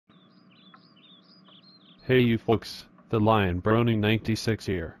Hey you folks, the Lion Brony 96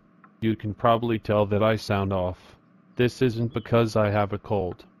 here. You can probably tell that I sound off. This isn't because I have a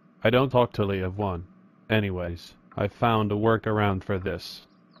cold. I don't totally have one. Anyways, I found a workaround for this.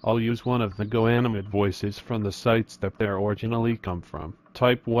 I'll use one of the GoAnimate voices from the sites that they originally come from.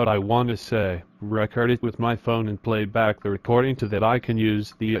 Type what I want to say, record it with my phone and play back the recording so that I can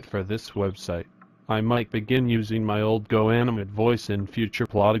use it for this website. I might begin using my old GoAnimate voice in future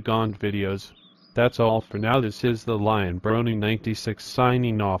Plotagon videos. That's all for now. This is the Lion Brony 96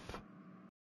 signing off.